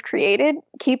timeline you've created,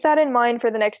 keep that in mind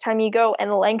for the next time you go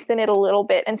and lengthen it a little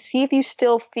bit and see if you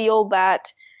still feel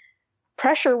that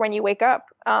pressure when you wake up,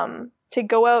 to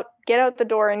go out, get out the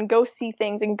door and go see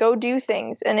things and go do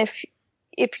things. And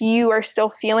if you are still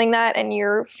feeling that and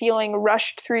you're feeling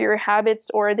rushed through your habits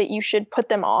or that you should put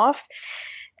them off,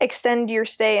 extend your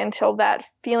stay until that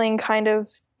feeling kind of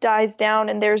dies down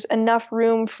and there's enough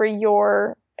room for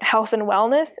your health and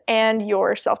wellness and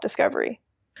your self-discovery.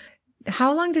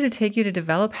 How long did it take you to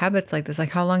develop habits like this?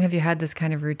 Like, how long have you had this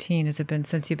kind of routine? Has it been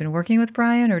since you've been working with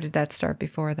Brian, or did that start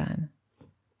before then?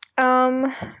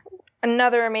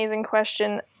 Another amazing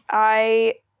question.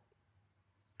 I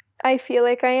feel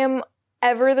like I am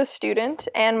ever the student,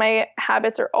 and my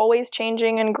habits are always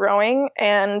changing and growing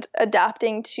and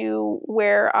adapting to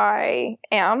where I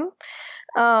am.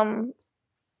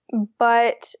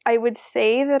 But I would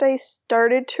say that I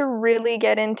started to really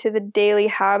get into the daily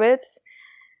habits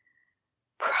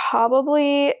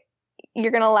probably,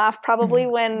 you're going to laugh, probably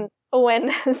when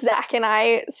Zach and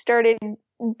I started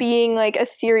being like a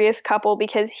serious couple,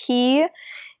 because he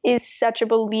is such a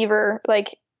believer,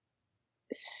 like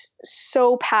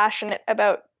so passionate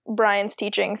about Brian's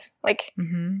teachings. Like,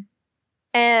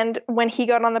 and when he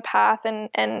got on the path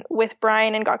and with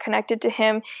Brian and got connected to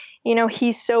him, you know,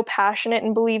 he's so passionate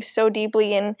and believes so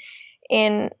deeply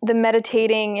in the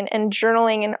meditating and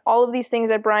journaling and all of these things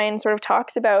that Brian sort of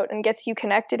talks about and gets you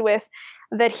connected with,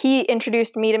 that he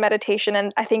introduced me to meditation.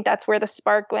 And I think that's where the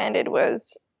spark landed,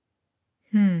 was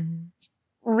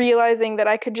realizing that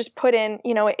I could just put in,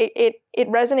 you know, it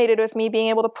resonated with me being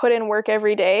able to put in work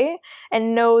every day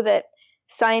and know that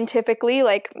scientifically,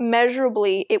 like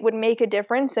measurably, it would make a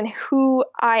difference in who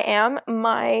I am,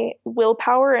 my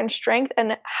willpower and strength,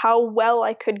 and how well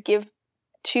I could give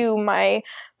to my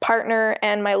partner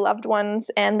and my loved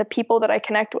ones and the people that I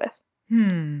connect with.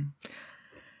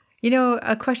 You know,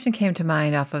 a question came to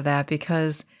mind off of that,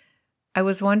 because I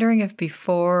was wondering if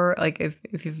before, like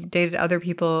if you've dated other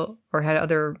people or had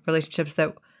other relationships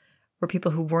that were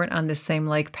people who weren't on the same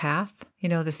like path, you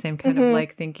know, the same kind of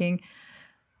like thinking,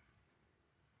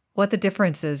 what the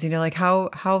difference is, you know, like how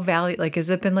like, has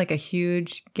it been like a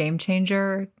huge game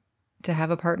changer to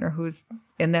have a partner who's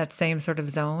in that same sort of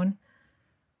zone?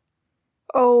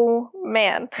 Oh,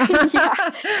 man. Yeah.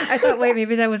 I thought, wait,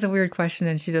 maybe that was a weird question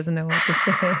and she doesn't know what to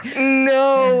say.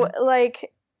 No,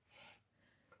 like,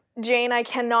 Jane, I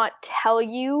cannot tell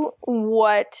you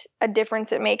what a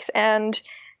difference it makes. And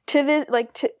to this,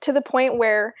 like, to the point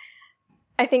where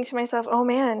I think to myself, oh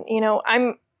man, you know,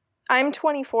 I'm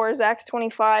 24, Zach's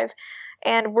 25,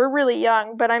 and we're really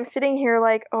young, but I'm sitting here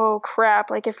like, oh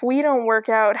crap, like if we don't work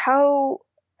out, how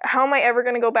am I ever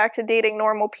going to go back to dating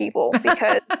normal people?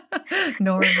 Because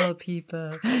normal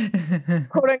people,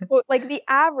 quote unquote, like the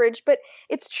average, but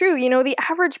it's true, you know, the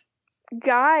average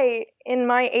guy in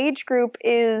my age group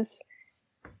is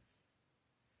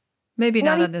maybe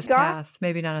not on this path.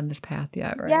 Maybe not on this path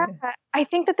yet, right? Yeah, I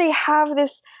think that they have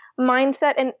this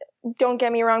mindset, and don't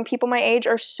get me wrong, people my age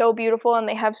are so beautiful and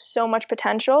they have so much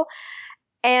potential.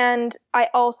 And I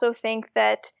also think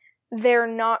that they're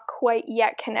not quite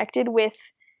yet connected with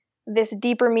this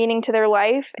deeper meaning to their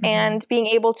life and being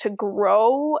able to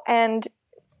grow and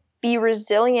be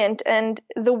resilient. And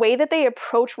the way that they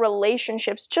approach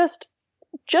relationships, just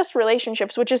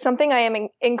relationships, which is something I am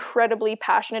incredibly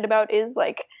passionate about, is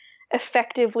like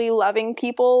effectively loving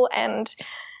people and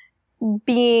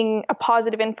being a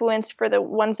positive influence for the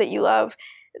ones that you love.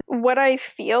 What I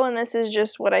feel, and this is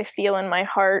just what I feel in my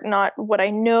heart, not what I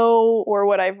know or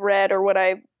what I've read or what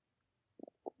I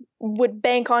would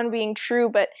bank on being true,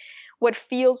 but what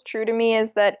feels true to me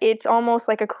is that it's almost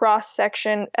like a cross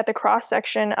section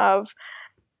of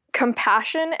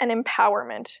compassion and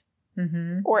empowerment,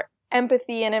 or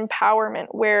empathy and empowerment,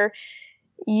 where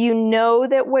you know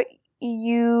that what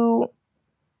you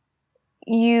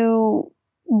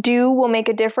do will make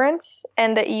a difference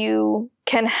and that you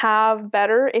can have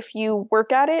better if you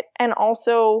work at it, and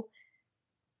also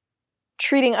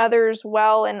treating others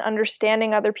well and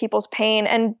understanding other people's pain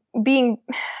and being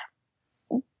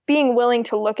willing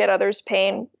to look at others'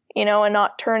 pain, you know, and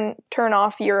not turn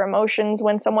off your emotions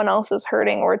when someone else is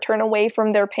hurting, or turn away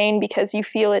from their pain because you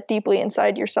feel it deeply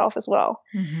inside yourself as well.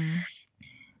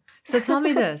 So tell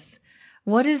me this,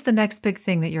 what is the next big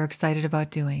thing that you're excited about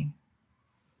doing?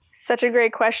 Such a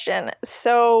great question.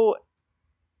 So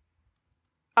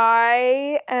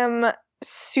I am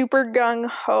super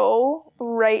gung-ho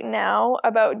right now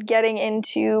about getting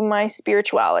into my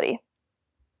spirituality.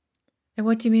 And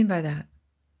what do you mean by that?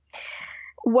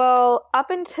 Well, up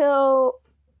until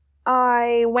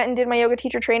I went and did my yoga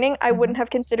teacher training, I wouldn't have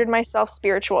considered myself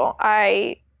spiritual.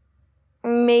 I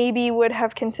maybe would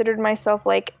have considered myself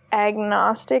like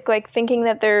agnostic, like thinking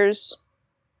that there's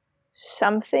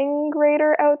something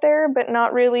greater out there, but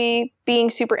not really being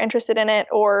super interested in it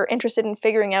or interested in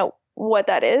figuring out what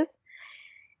that is.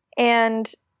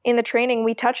 And in the training,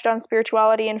 we touched on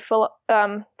spirituality and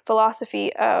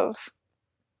philosophy of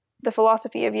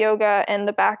yoga and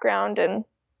the background, and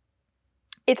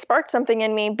it sparked something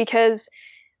in me because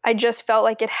I just felt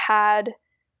like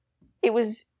it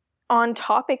was on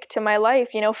topic to my life,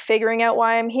 figuring out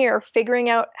why I'm here, figuring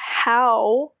out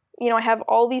how, I have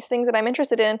all these things that I'm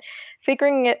interested in,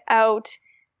 figuring it out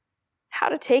how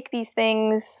to take these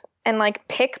things and like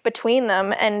pick between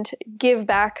them and give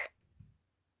back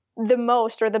the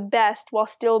most or the best while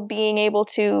still being able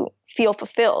to feel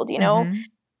fulfilled,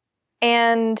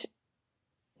 And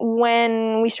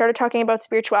when we started talking about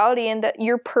spirituality and that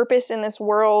your purpose in this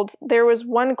world, there was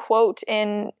one quote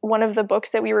in one of the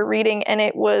books that we were reading, and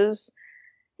it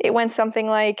went something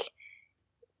like,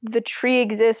 the tree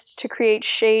exists to create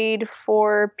shade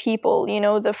for people,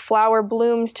 the flower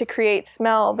blooms to create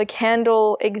smell, the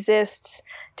candle exists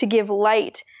to give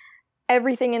light.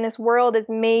 Everything in this world is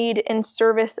made in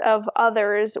service of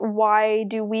others. Why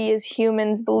do we as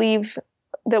humans believe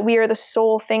that we are the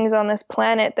sole things on this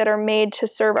planet that are made to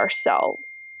serve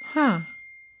ourselves?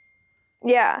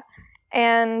 Yeah.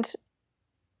 And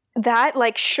that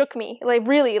like shook me, like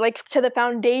really, like to the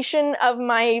foundation of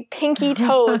my pinky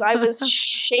toes. I was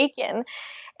shaken,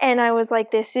 and I was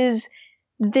like, this is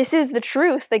the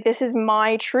truth. Like, this is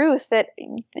my truth, that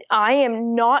I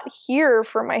am not here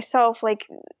for myself. Like,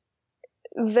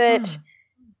 that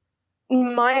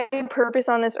my purpose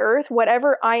on this earth,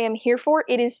 whatever I am here for,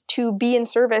 it is to be in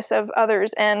service of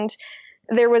others. And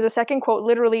there was a second quote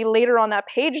literally later on that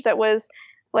page that was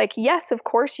like, yes, of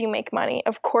course you make money.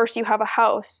 Of course you have a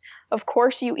house. Of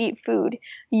course you eat food.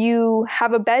 You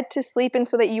have a bed to sleep in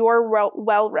so that you are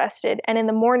well rested. And in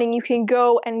the morning you can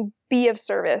go and be of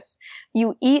service.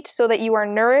 You eat so that you are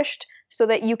nourished, so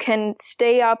that you can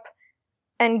stay up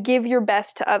and give your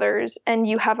best to others. And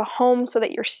you have a home so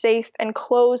that you're safe, and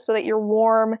clothes so that you're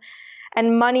warm,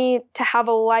 and money to have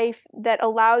a life that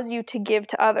allows you to give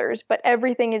to others. But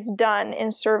everything is done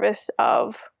in service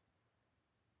of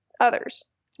others,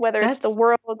 whether it's the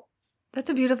world.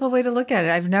 That's a beautiful way to look at it.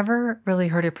 I've never really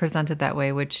heard it presented that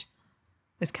way, which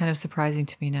is kind of surprising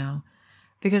to me now.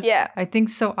 Because I think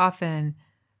so often,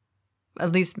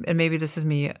 at least, and maybe this is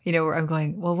me, where I'm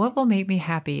going, well, what will make me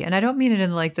happy? And I don't mean it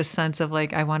in like the sense of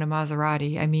like, I want a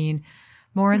Maserati. I mean,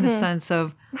 more in the sense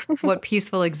of what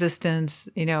peaceful existence,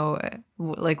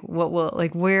 like what will,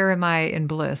 like, where am I in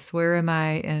bliss? Where am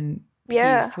I in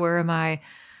peace? Where am I?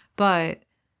 But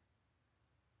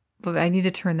I need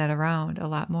to turn that around a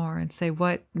lot more and say,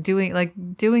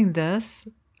 doing this,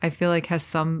 I feel like has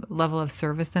some level of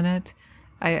service in it.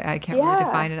 I can't really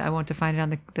define it. I won't define it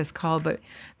on this call, but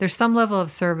there's some level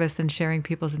of service in sharing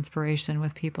people's inspiration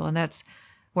with people. And that's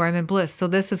where I'm in bliss. So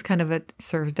this is kind of, it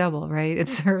serves double, right? It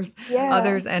serves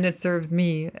others and it serves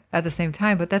me at the same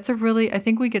time. But that's I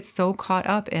think we get so caught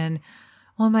up in,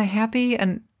 well, am I happy?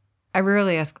 And I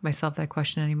rarely ask myself that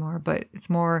question anymore, but it's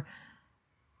more,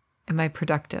 am I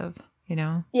productive?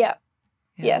 Yeah.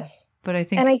 Yes. But I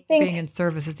think being in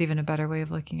service is even a better way of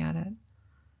looking at it.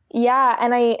 Yeah.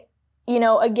 And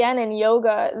again, in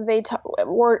yoga,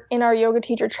 or in our yoga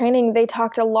teacher training, they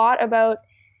talked a lot about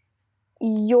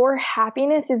your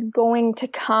happiness is going to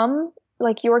come,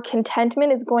 like your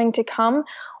contentment is going to come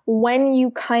when you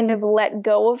kind of let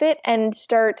go of it and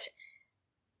start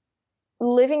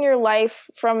living your life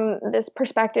from this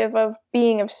perspective of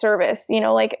being of service.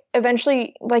 Like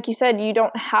eventually, like you said, you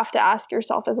don't have to ask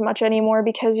yourself as much anymore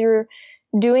because you're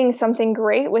doing something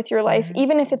great with your life,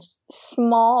 even if it's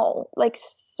small, like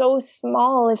so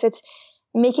small. If it's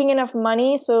making enough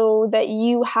money so that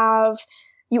you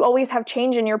always have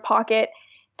change in your pocket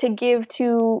to give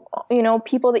to,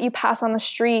 people that you pass on the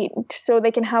street so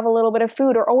they can have a little bit of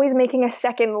food, or always making a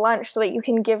second lunch so that you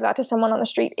can give that to someone on the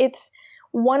street. It's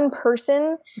one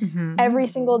person every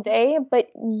single day, but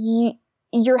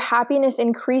your happiness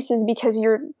increases because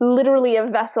you're literally a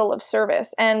vessel of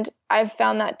service. And I've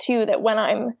found that too, that when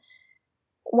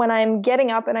I'm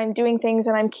getting up and I'm doing things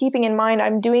and I'm keeping in mind,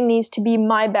 I'm doing these to be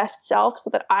my best self so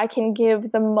that I can give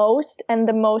the most and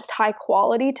the most high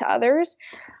quality to others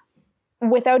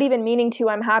without even meaning to,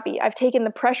 I'm happy. I've taken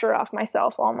the pressure off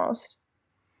myself almost.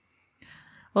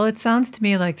 Well, it sounds to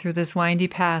me like through this windy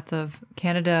path of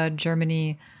Canada,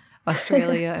 Germany,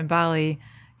 Australia, and Bali,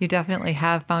 you definitely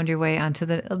have found your way onto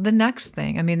the next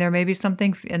thing. I mean, there may be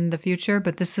something in the future,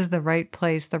 but this is the right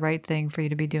place, the right thing for you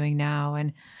to be doing now.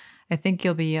 And I think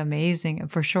you'll be amazing,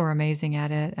 for sure, amazing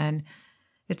at it. And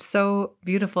it's so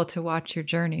beautiful to watch your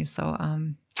journey. So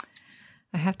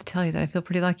I have to tell you that I feel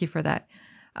pretty lucky for that.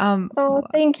 Oh,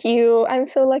 thank you. I'm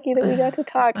so lucky that we got to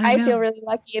talk. I I feel know. really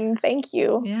lucky, and thank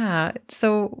you. Yeah.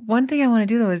 So one thing I want to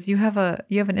do though is you have an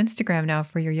Instagram now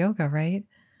for your yoga, right?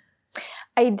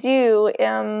 I do.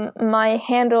 My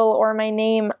handle or my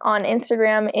name on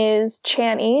Instagram is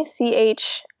Chany,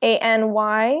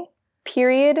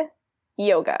 CHANY,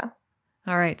 yoga.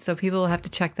 All right. So people will have to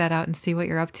check that out and see what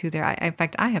you're up to there. In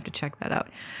fact, I have to check that out.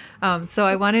 So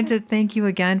I wanted to thank you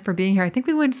again for being here. I think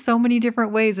we went so many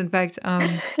different ways. In fact,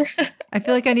 I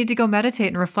feel like I need to go meditate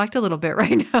and reflect a little bit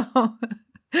right now.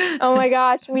 Oh my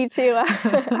gosh, me too.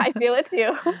 I feel it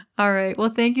too. All right. Well,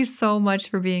 thank you so much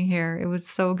for being here. It was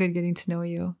so good getting to know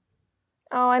you.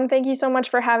 Oh, and thank you so much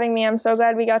for having me. I'm so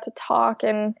glad we got to talk.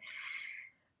 And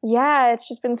yeah, it's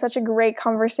just been such a great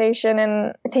conversation.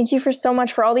 And thank you for so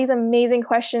much for all these amazing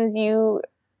questions. You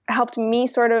helped me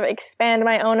sort of expand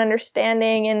my own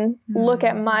understanding and look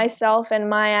at myself and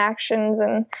my actions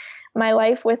and my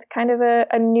life with kind of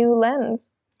a new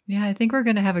lens. Yeah, I think we're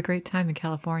going to have a great time in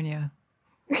California.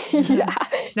 Yeah.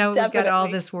 Now definitely. we've got all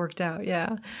this worked out.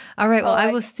 Yeah. All right. Well,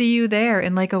 I will see you there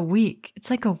in like a week. It's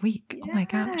like a week. Yeah. Oh my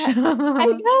gosh. I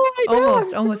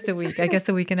know. Almost a week. I guess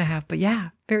a week and a half, but yeah,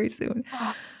 very soon.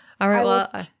 All right.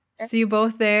 Well, see you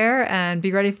both there and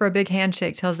be ready for a big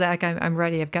handshake. Tell Zach I'm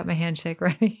ready. I've got my handshake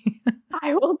ready.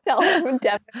 I will tell him,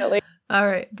 definitely. All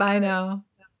right. Bye now.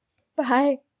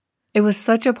 Bye. It was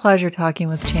such a pleasure talking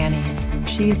with Chany.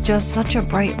 She's just such a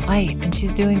bright light, and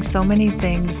she's doing so many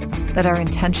things that are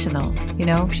intentional. You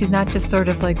know, she's not just sort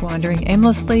of like wandering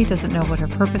aimlessly, doesn't know what her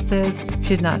purpose is.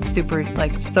 She's not super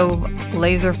so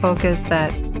laser focused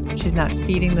that she's not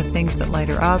feeding the things that light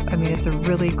her up. I mean, it's a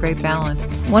really great balance.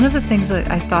 One of the things that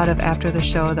I thought of after the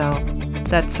show, though,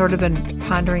 that's sort of been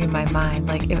pondering in my mind,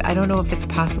 I don't know if it's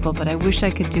possible, but I wish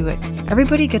I could do it.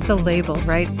 Everybody gets a label,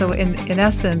 right? So in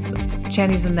essence,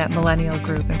 Chany's in that millennial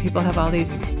group, and people have all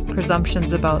these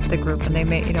presumptions about the group, and they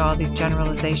make, all these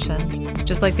generalizations,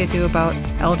 just like they do about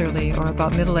elderly or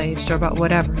about middle-aged or about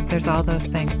whatever. There's all those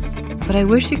things. But I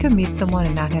wish you could meet someone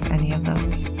and not have any of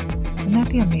those. Wouldn't that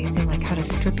be amazing? Like how to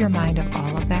strip your mind of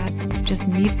all of that? Just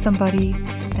meet somebody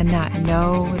and not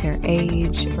know their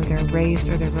age or their race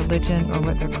or their religion or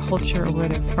what their culture or where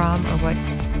they're from or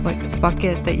what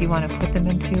bucket that you want to put them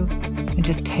into, and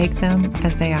just take them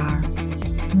as they are.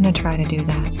 I'm going to try to do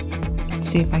that.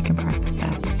 See if I can practice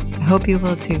that. I hope you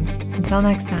will too. Until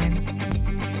next time.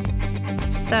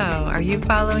 So, are you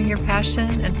following your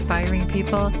passion, inspiring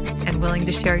people, and willing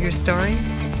to share your story?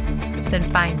 Then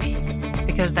find me,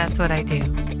 because that's what I do.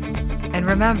 And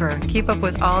remember, keep up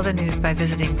with all the news by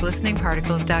visiting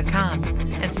glisteningparticles.com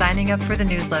and signing up for the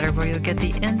newsletter, where you'll get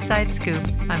the inside scoop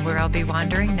on where I'll be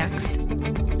wandering next,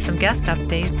 some guest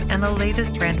updates, and the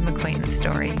latest random acquaintance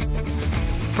story.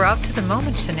 For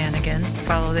up-to-the-moment shenanigans,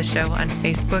 follow the show on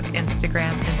Facebook,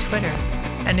 Instagram, and Twitter.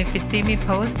 And if you see me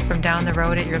post from down the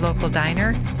road at your local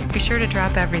diner, be sure to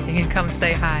drop everything and come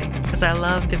say hi, because I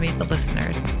love to meet the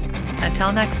listeners.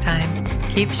 Until next time,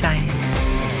 keep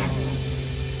shining.